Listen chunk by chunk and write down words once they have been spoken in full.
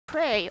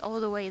prey all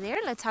the way there.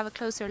 Let's have a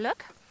closer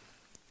look.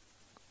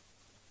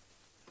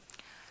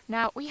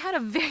 Now, we had a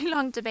very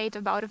long debate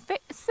about a very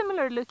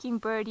similar looking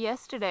bird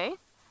yesterday,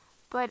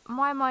 but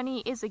my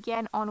money is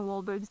again on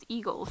Wahlberg's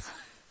eagles.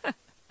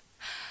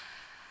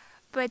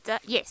 But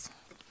yes,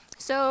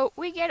 so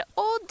we get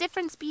all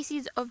different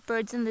species of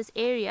birds in this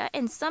area,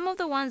 and some of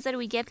the ones that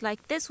we get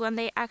like this one,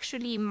 they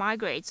actually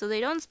migrate. So they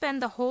don't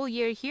spend the whole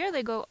year here,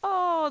 they go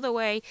all the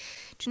way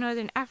to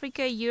Northern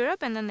Africa,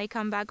 Europe, and then they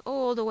come back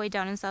all the way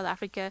down in South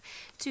Africa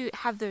to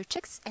have their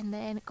chicks and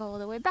then go all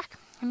the way back.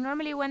 And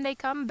normally when they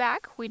come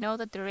back, we know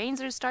that the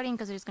rains are starting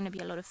because there's going to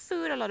be a lot of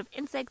food, a lot of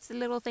insects,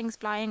 little things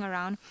flying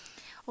around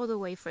all the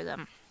way for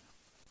them.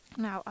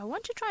 Now, I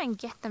want to try and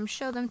get them,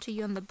 show them to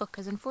you in the book,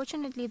 because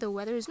unfortunately the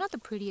weather is not the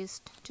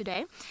prettiest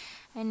today,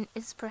 and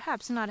it's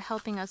perhaps not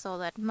helping us all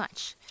that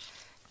much.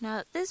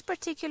 Now, this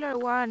particular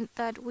one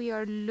that we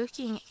are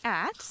looking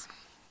at,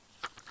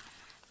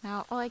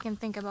 now all I can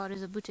think about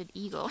is a booted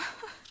eagle.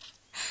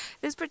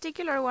 This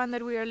particular one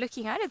that we are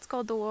looking at, it's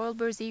called the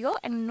Wahlberg's eagle,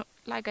 and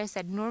like I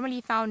said, normally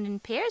found in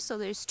pairs, so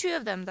there's two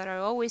of them that are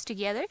always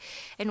together,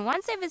 and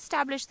once they've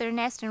established their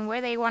nest and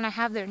where they want to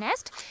have their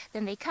nest,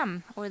 then they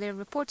come, or they're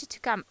reported to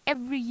come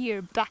every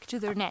year back to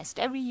their nest,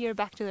 every year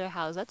back to their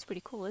house. That's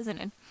pretty cool, isn't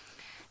it?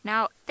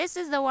 Now, this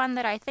is the one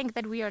that I think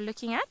that we are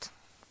looking at.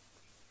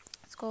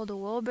 It's called the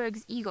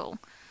Wahlberg's eagle.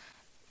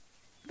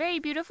 Very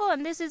beautiful,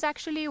 and this is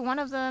actually one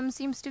of them,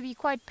 seems to be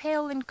quite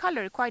pale in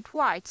color, quite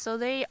white. So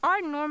they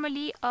are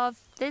normally of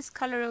this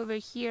color over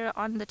here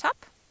on the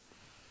top.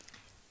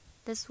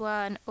 This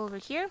one over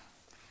here.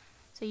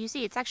 So you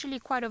see it's actually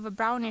quite of a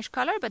brownish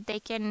color, but they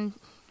can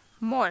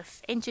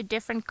morph into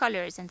different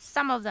colors, and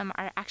some of them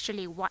are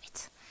actually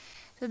white.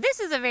 So this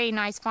is a very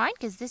nice find,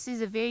 because this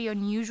is a very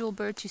unusual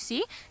bird to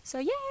see. So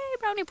yay,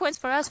 brownie points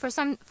for us for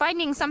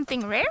finding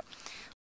something rare.